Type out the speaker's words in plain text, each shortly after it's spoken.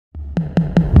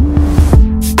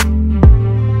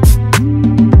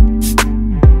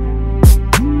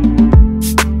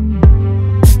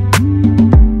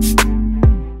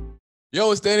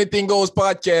Anything Goes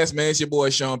podcast, man. It's your boy,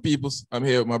 Sean Peoples. I'm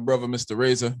here with my brother, Mr.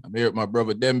 Razor. I'm here with my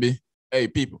brother, Demby. Hey,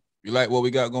 people, you like what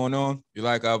we got going on? You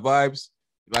like our vibes?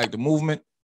 You like the movement?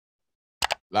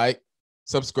 Like,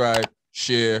 subscribe,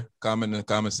 share, comment in the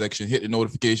comment section, hit the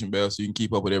notification bell so you can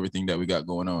keep up with everything that we got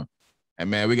going on. And,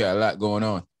 man, we got a lot going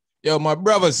on. Yo, my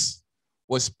brothers,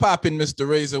 what's popping, Mr.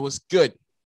 Razor? What's good?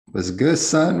 What's good,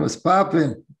 son? What's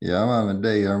popping? Yeah, I'm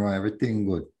there, man. Everything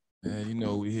good. Man, you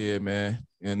know we here, man.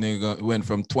 And nigga went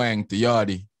from twang to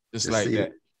yardy, just like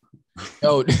that.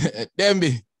 Yo,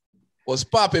 Demby, what's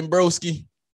popping, broski?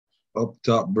 Up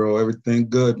top, bro. Everything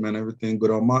good, man. Everything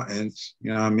good on my ends.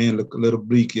 You know what I mean? Look a little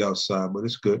bleaky outside, but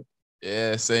it's good.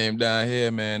 Yeah, same down here,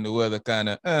 man. The weather kind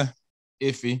of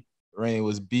iffy. Rain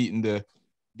was beating the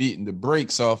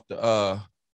brakes off the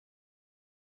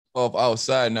off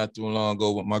outside not too long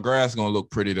ago. But my grass gonna look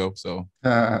pretty though, so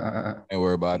ain't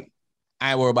worry about it.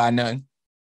 I ain't worried about nothing.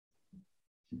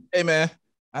 Hey, man,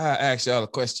 I asked y'all a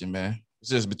question, man. It's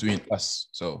just between us,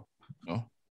 so, you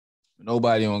know,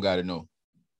 nobody don't got to know.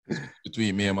 It's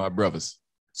between me and my brothers.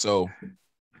 So,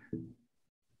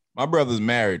 my brother's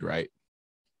married, right?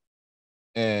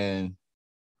 And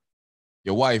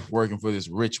your wife working for this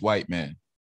rich white man.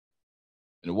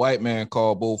 And the white man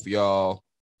called both of y'all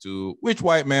to, which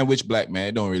white man, which black man,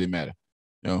 it don't really matter,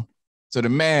 you know? So the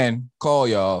man called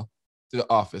y'all to the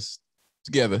office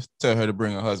together, tell her to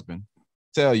bring her husband,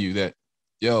 tell you that,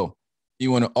 yo, he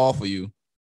want to offer you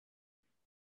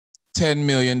 $10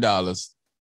 million to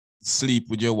sleep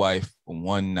with your wife for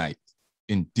one night.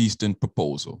 Indecent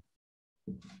proposal.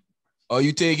 Are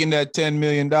you taking that $10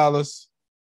 million? Or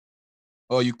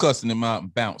are you cussing him out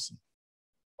and bouncing?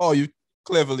 Or are you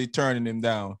cleverly turning him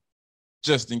down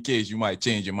just in case you might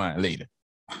change your mind later?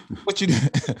 What you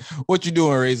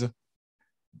doing, Razor?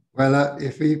 Well,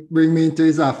 if he bring me into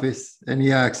his office and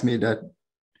he asks me that,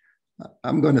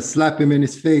 I'm going to slap him in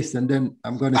his face and then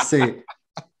I'm going to say,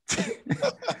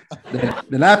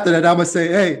 then after that, I'm going to say,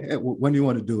 hey, when do you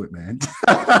want to do it, man?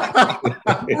 Oh,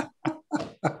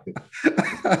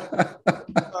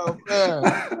 man.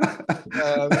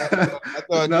 I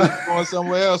thought you were going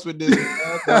somewhere else with this.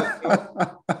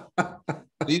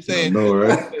 He's saying, no,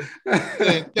 right?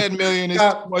 saying 10 million is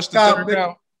too much to turn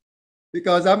down.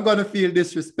 Because I'm going to feel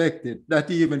disrespected that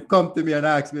he even come to me and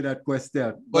ask me that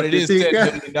question. But it is $10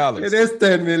 million. It is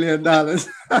 $10 million.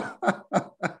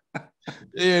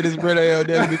 Yeah, this brother out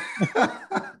there.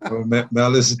 May I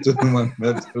listen to him,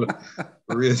 man?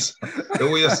 The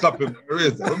way you slap him,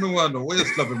 let me wonder, where you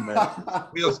slap him, man?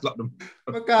 Where you slap him?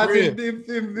 Because he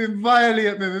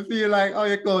violate me. I feel like, oh,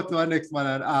 you go to our next man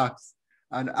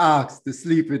and ask to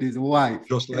sleep with his wife.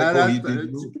 Just like how he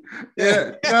did.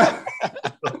 Yeah.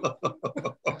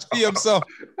 See himself.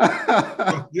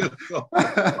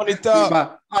 Funny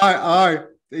talk. All right.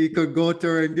 He could go to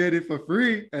her and get it for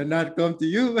free and not come to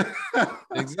you.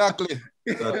 Exactly.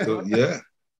 Yeah.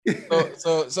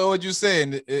 So what you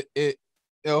saying? You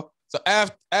know. So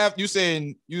after you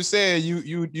saying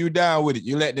you down with it,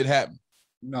 you letting it happen?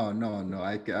 No.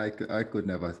 I could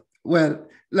never. Well,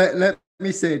 let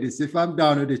me say this: if I'm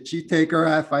down with it, she take her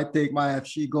half, I take my half.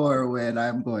 She go her way, and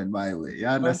I'm going my way. You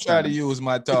understand? Don't try to use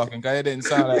my talking, because it didn't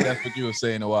sound like that's what you were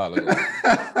saying a while ago.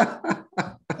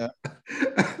 Yeah.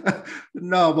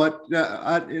 No, but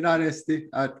in honesty,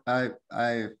 I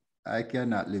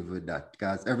cannot live with that,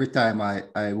 because every time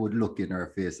I would look in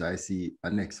her face, I see a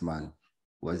next man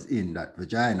was in that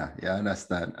vagina. You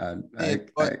understand? And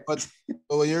but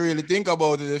when you really think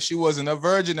about it, if she wasn't a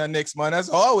virgin, her next man has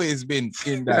always been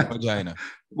in that vagina.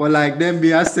 But like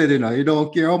Demby has said, you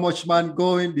don't care how much man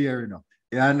go in there,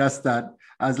 you understand?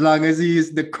 As long as he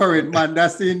is the current man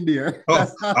that's in there.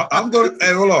 I'm going to,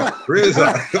 hold on,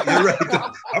 Razor, you're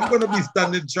right. I'm going to be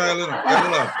standing trial.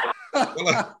 Hold on.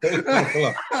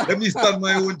 Let me stand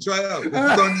my own trial. It's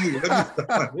on you.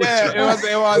 Let me stand my own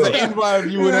trial. It was an involved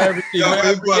you and everything.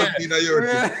 Yeah, involved me in your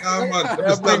thing. Nah, man, let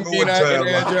me stand my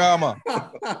own drama.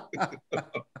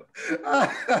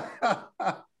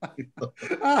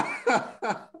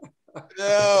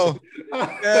 No,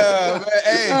 yeah, man.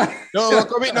 Hey, don't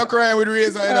commit no crime with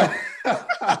Razor.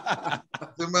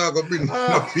 The man gonna bring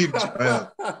no people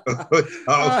trial. Yo,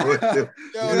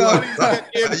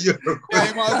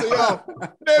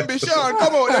 Demby, Sean,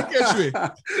 come on, let's catch me.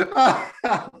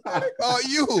 Oh,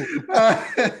 you.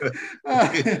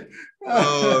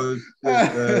 Oh, shit,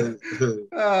 man.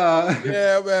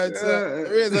 Yeah, man. So,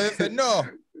 Razor said no.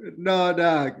 No,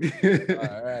 dog.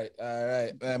 All right,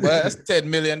 man. But that's $10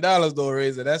 million though,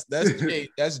 Razor. That's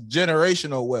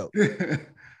generational wealth. You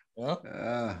know?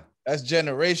 That's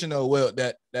generational wealth.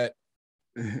 That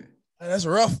That's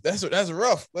rough. That's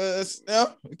rough. But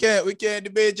we can't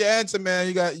debate your answer, man.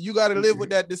 You got to live with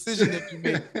that decision that you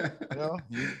made.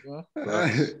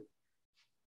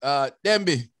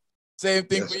 Demby, same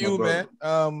thing for you, man.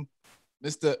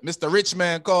 Mr. Rich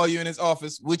Man call you in his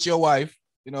office with your wife.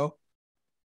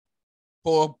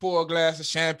 Pour a glass of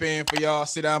champagne for y'all.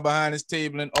 Sit down behind his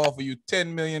table and offer you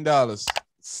 $10 million.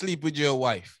 Sleep with your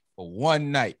wife for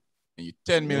one night, and you're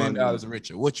 $10 million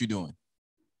richer. What you doing?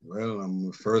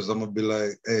 Well, first I'm gonna be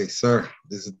like, hey, sir,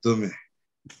 listen to me.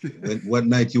 What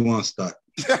night you want to start?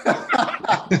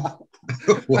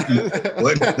 what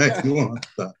night you want to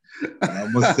start? And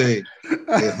I'm gonna say,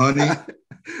 hey, honey,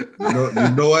 you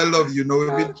know I love you. You know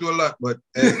we've been through a lot, but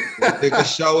hey, take a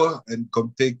shower and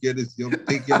come take care of this.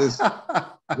 Take care of this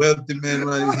wealthy man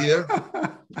right here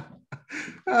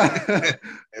and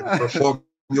perform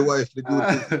your wifely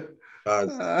duties.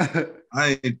 Cause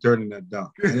I ain't turning that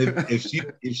down. And if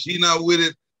she not with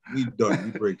it, we done.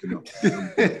 We breaking up.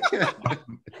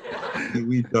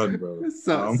 We done, bro.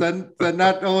 So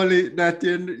not only that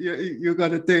you're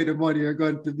gonna take the money, you're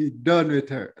going to be done with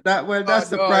her. That's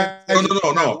the price.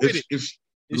 No.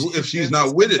 If she's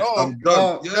not with it, I'm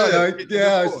done.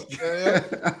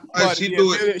 She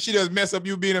do it. She just mess up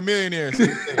you being a millionaire. She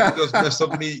just mess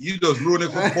up me. You just ruin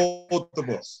it for both of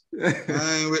us.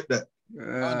 I ain't with that. I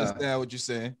understand what you're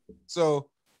saying. So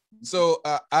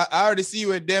I already see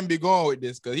where Demby going with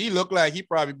this, because he looked like he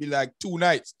probably be like 2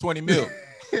 nights, 20 mil.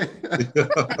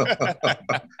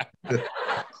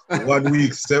 1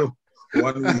 week, 70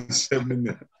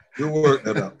 mil. You work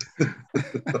that out.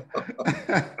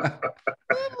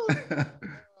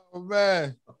 Oh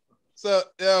man. So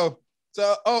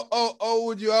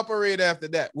would you operate after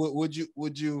that? Would you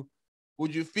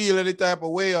feel any type of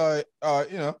way, or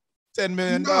 $10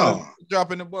 million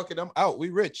drop in the bucket? I'm out. We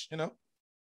rich,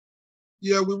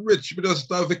 Yeah, we're rich. We just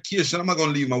start vacation. I'm not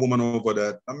gonna leave my woman over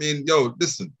that. I mean,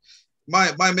 listen,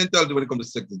 my mentality when it comes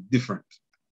to sex is different.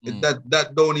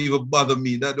 That don't even bother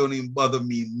me. That don't even bother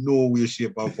me no way,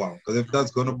 shape, or form. Because if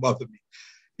that's gonna bother me,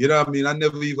 you know what I mean? I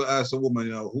never even ask a woman,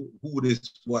 who this,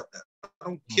 what that. I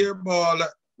don't care about all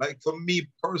that. Like for me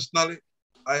personally,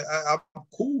 I'm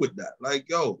cool with that. Like,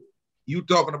 you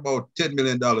talking about $10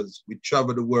 million, we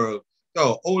travel the world.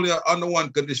 Only under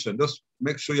one condition, just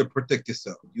make sure you protect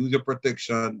yourself. Use your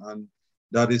protection, and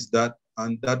that is that,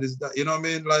 and that is that. You know what I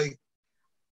mean? Like,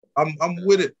 I'm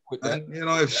with it. And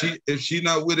if she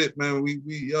not with it, man, we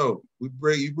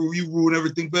break. You ruin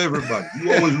everything for everybody.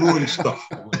 You always ruin stuff.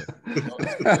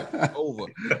 Over.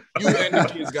 You and the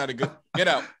kids gotta get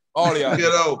out. All y'all.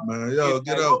 Get out, man.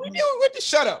 Get out.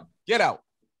 Shut up. Get out.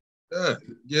 Yeah,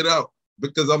 get out.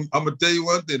 Because I'm gonna tell you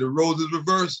one thing, the roles is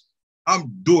reversed.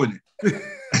 I'm doing it.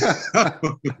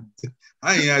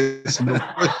 I ain't asking no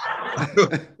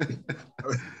question.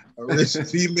 A rich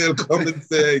female come and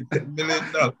say $10 million.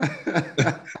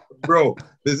 Bro,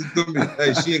 listen to me.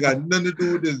 Hey, she ain't got nothing to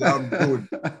do with this. I'm doing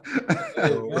it.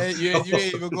 Hey, you ain't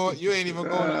even going. You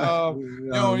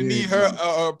don't need her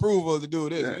approval to do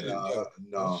this.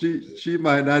 No. She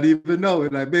might not even know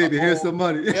it. Like, baby, here's some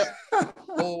money. Yep.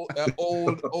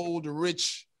 Old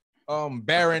rich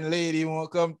barren lady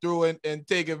want to come through and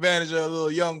take advantage of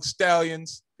little young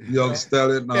stallions.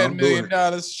 Stallion. No, $10 million.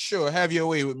 Sure, have your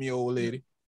way with me, old lady.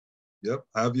 Yep,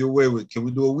 have your way with. Can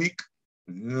we do a week?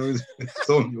 It's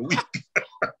only a week.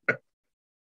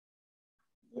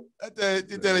 I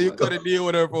tell you could have deal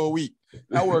with her for a week.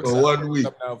 I work for 1 week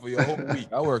now for your whole week.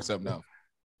 I work something now.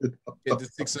 Get the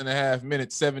 6.5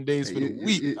 minutes, 7 days for the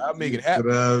week. I'll make it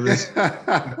happen. I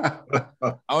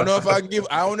don't know if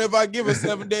I give her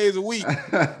 7 days a week.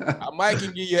 I might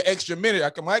can give you an extra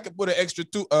minute. I might put an extra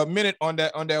minute on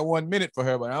that 1 minute for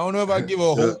her, but I don't know if I give her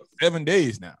a whole 7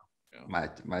 days now.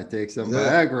 Might take some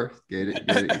Viagra. Get it.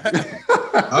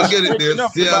 I'll get it there.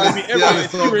 She's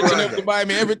rich enough to buy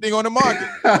me everything on the market.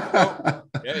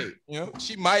 Hey,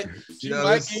 she might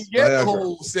can get the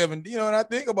whole 7. When I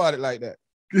think about it like that.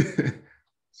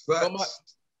 So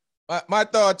my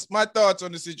thoughts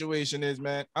on the situation is,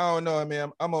 man, I don't know. I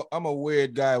mean, I'm a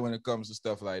weird guy when it comes to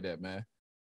stuff like that, man.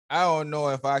 I don't know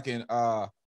if I can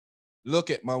look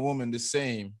at my woman the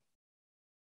same,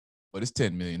 but it's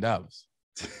 $10 million.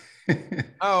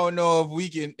 I don't know if we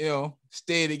can,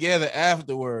 stay together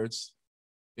afterwards,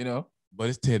 but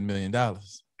it's $10 million. I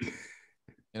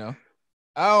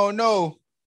don't know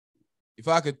if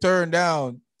I could turn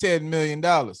down $10 million,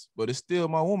 but it's still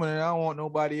my woman and I don't want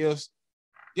nobody else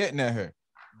getting at her.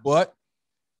 But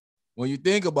when you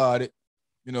think about it,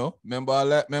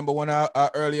 remember one of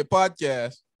our earlier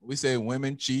podcasts, we say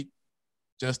women cheat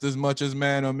just as much as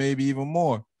men, or maybe even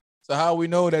more. So how we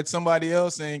know that somebody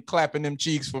else ain't clapping them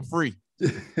cheeks for free?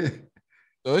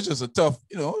 So it's just a tough,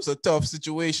 it's a tough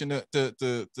situation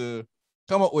to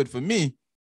come up with for me.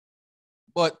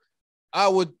 But I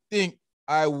would think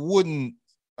I wouldn't.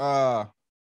 I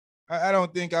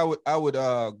don't think I would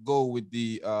go with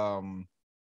the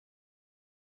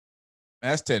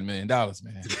that's $10 million,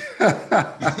 man.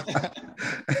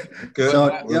 Okay. So,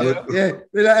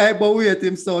 yeah. But wait,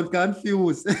 him sound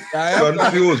confused.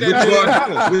 Confused. Which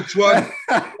one? Which one?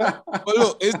 But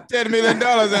look, it's $10 million,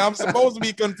 and I'm supposed to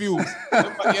be confused.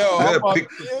 Pick one.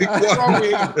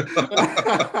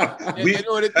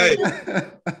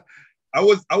 I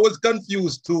was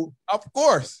confused too. Of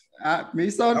course.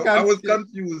 Me sound confused. I was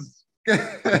confused. I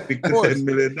picked the $10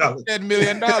 million. $10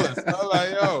 million. I'm like,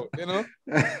 yo,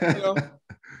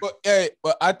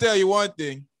 But I tell you one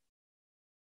thing.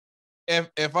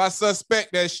 If I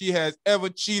suspect that she has ever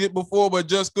cheated before but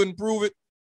just couldn't prove it,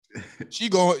 she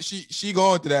going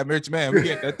to that rich man. We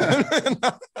get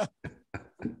that.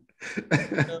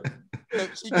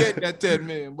 She get that 10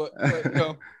 million, but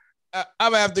I'm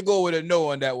gonna have to go with a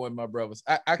no on that one, my brothers.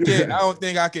 I can't. I don't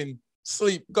think I can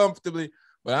sleep comfortably.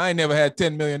 But I ain't never had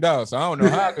 $10 million, so I don't know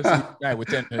how I can sleep tonight with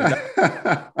 $10 million.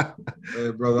 Hey,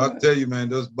 brother, I'll tell you,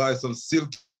 man, just buy some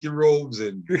silky robes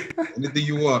and anything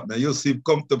you want, man. You'll sleep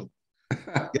comfortable.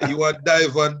 Yeah, you want to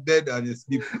dive on bed and you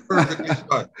sleep perfectly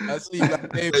fine. I sleep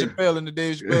like Dave Chappelle in the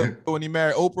Dave Chappelle when he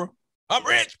married Oprah. I'm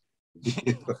rich.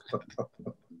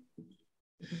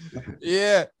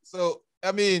 Yeah, so,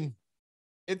 I mean,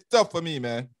 it's tough for me,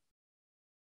 man.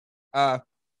 I'm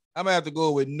going to have to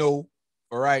go with no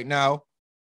for right now.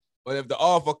 But if the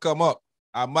offer come up,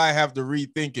 I might have to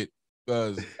rethink it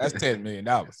because that's $10 million.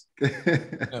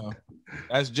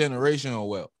 That's generational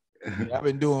wealth. I've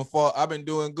been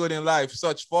doing good in life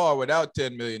such far without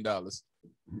 $10 million.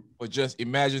 But just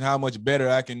imagine how much better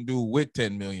I can do with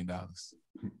 $10 million.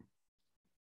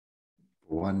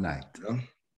 One night. Yeah.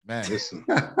 Man. Listen.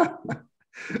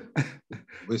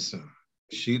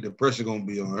 The pressure gonna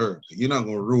be on her. You're not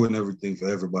gonna ruin everything for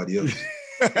everybody else.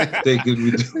 Take it,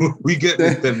 we get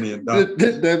the $10 million.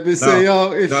 Let me say,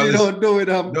 yo, if she don't do it,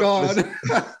 I'm gone.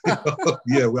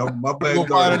 Yeah, well, my bad. We'll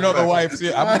find another wife.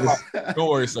 Don't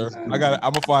worry, sir. I'm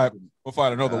gonna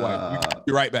find another wife. We'll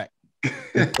be right back.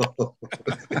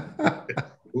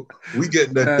 We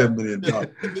getting that $10 million.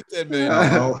 $10 million.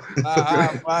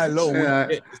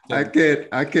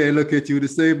 I can't look at you the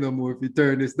same no more if you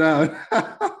turn this down.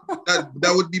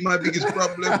 That would be my biggest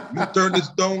problem. You turn this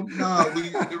down,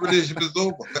 the relationship is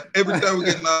over. Every time we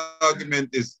get an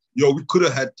argument is, yo, we could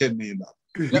have had $10 million.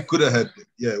 We could have had it.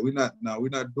 Yeah, we're not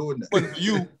doing that. But for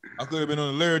you, I could have been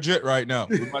on a Learjet right now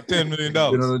with my $10 million.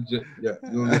 Yeah,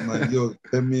 you don't get my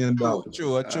 $10 million.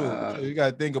 True. You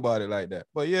gotta think about it like that.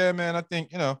 But yeah, man, I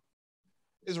think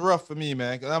it's rough for me,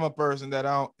 man, because I'm a person that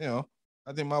I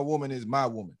think my woman is my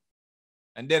woman.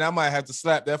 And then I might have to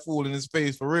slap that fool in his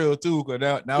face for real too, because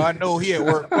now I know he at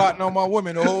work plotting on my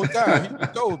woman the whole time. He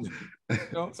told me.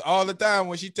 So all the time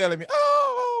when she telling me,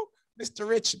 oh, Mr.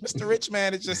 Rich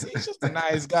man, he's just a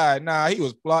nice guy. Nah, he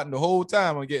was plotting the whole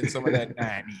time on getting some of that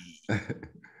 90.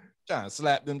 Trying to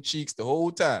slap them cheeks the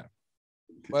whole time.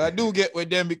 But I do get where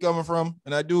them be coming from,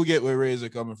 and I do get where Razor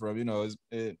coming from.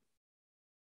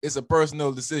 It's a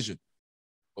personal decision.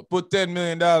 But put $10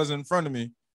 million in front of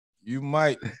me,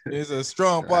 there's a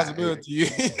strong possibility you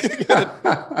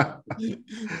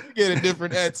get a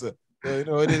different answer.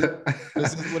 So,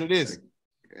 this is what it is.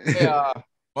 Hey,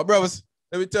 my brothers,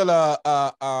 let me tell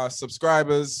our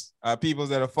subscribers, our people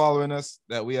that are following us,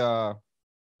 that we're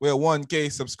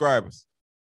 1K subscribers.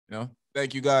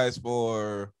 Thank you guys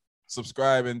for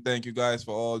subscribing. Thank you guys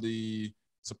for all the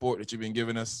support that you've been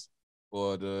giving us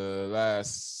for the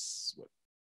last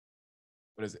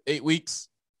 8 weeks.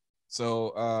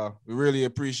 So we really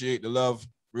appreciate the love,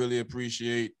 really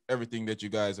appreciate everything that you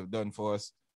guys have done for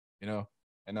us, and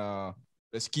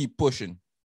let's keep pushing.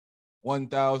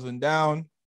 1,000 down,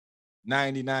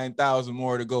 99,000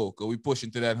 more to go, because we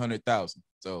pushing to that 100,000.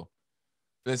 So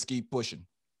let's keep pushing.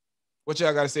 What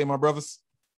y'all got to say, my brothers?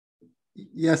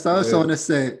 Yes, I also want to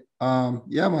say,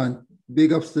 yeah, man,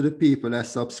 big ups to the people that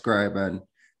subscribe. And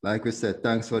like we said,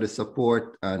 thanks for the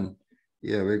support. And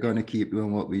yeah, we're going to keep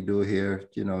doing what we do here,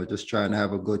 just trying to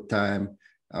have a good time,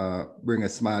 bring a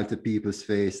smile to people's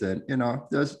face, and,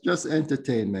 just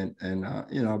entertainment and,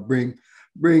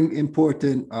 bring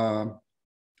important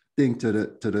thing to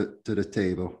the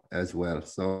table as well.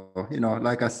 So,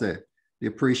 like I said, the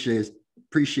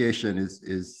appreciation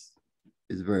is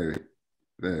very,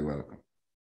 very welcome.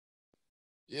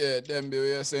 Yeah, Demby, what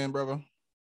you're saying, brother?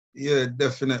 Yeah,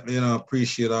 definitely.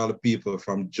 Appreciate all the people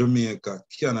from Jamaica,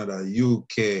 Canada,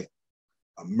 UK,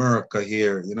 America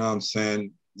here. You know what I'm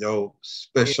saying? Yo,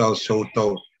 special shout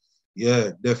out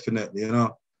Yeah, definitely. You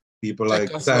know, people like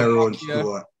Tyrone Czechoslovakia.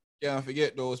 Stewart. Can't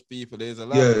forget those people. There's a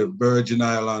lot. Yeah, Virgin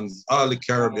Islands, all the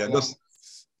Caribbean. Just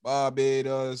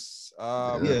Barbados,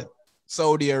 yeah,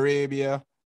 Saudi Arabia,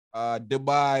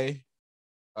 Dubai,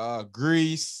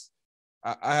 Greece.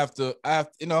 I have,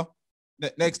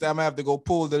 next time I have to go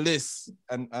pull the list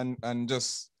and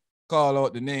just call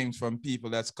out the names from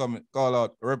people that's coming, call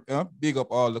out, big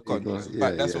up all the countries.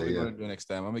 But that's what we're going to do next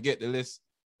time. I'm going to get the list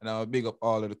and I'll big up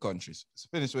all of the countries. So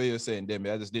finish what you were saying,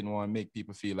 Demi. I just didn't want to make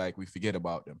people feel like we forget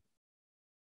about them.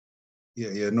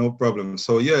 yeah, no problem.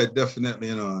 So yeah, definitely,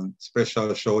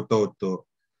 special shout out to,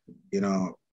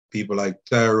 people like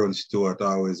Tyrone Stewart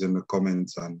always in the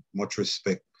comments, and much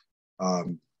respect.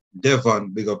 Devon,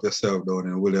 big up yourself down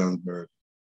in Williamsburg.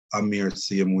 Amir,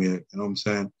 same way, you know what I'm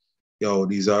saying? Yo,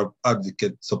 these are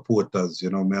advocate supporters,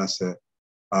 may I say.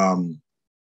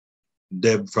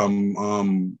 Deb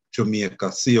from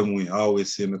Jamaica, same way, I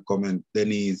always see in the comment.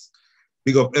 Denise,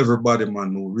 big up everybody,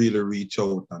 man, who really reach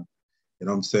out, and you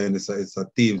know what I'm saying? It's a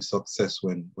team success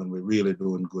when we're really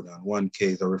doing good. And 1K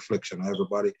is a reflection of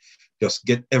everybody. Just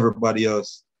get everybody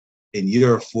else in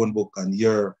your phone book and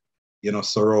your,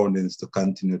 surroundings to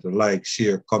continue to like,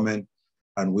 share, comment.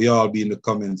 And we all be in the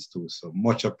comments too. So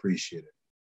much appreciated.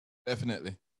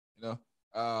 Definitely.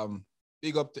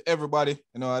 Big up to everybody.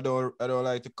 I don't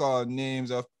like to call names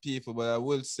of people, but I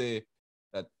will say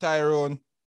that Tyrone,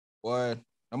 or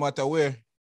no matter where,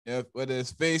 whether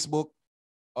it's Facebook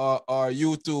or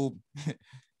YouTube,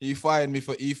 he find me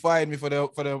for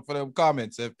them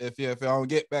comments. If I don't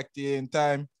get back to you in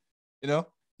time,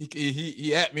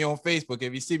 he at me on Facebook.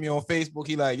 If you see me on Facebook,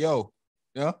 he like, yo,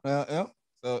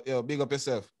 So big up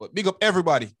yourself, but big up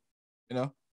everybody.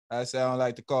 I say I don't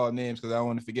like to call names because I don't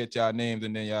want to forget y'all names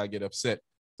and then y'all get upset.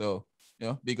 So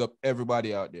big up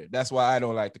everybody out there. That's why I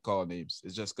don't like to call names.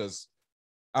 It's just because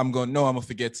I'm gonna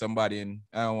forget somebody, and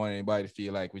I don't want anybody to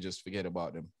feel like we just forget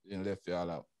about them and left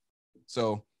y'all out.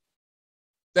 So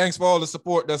thanks for all the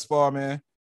support thus far, man.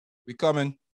 We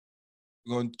coming.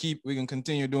 We can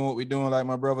continue doing what we're doing, like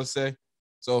my brother say.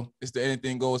 So it's the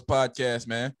Anything Goes podcast,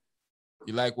 man.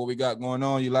 You like what we got going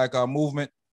on? You like our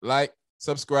movement? Like,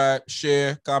 subscribe,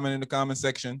 share, comment in the comment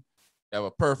section. You have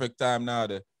a perfect time now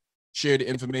to share the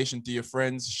information to your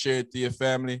friends, share it to your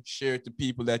family, share it to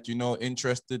people that you know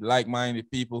interested,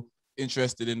 like-minded people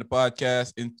interested in the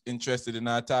podcast, interested in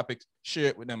our topics. Share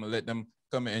it with them and let them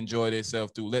come and enjoy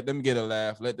themselves too. Let them get a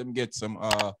laugh. Let them get some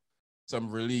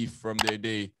relief from their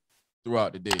day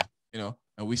throughout the day,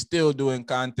 And we still doing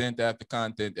content after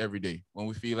content every day. When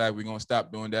we feel like we're going to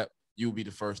stop doing that, you'll be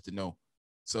the first to know.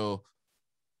 So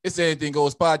it's Anything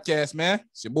Goes podcast, man.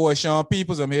 It's your boy, Sean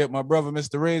Peoples. I'm here with my brother,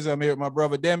 Mr. Razor. I'm here with my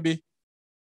brother, Demby.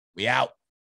 We out.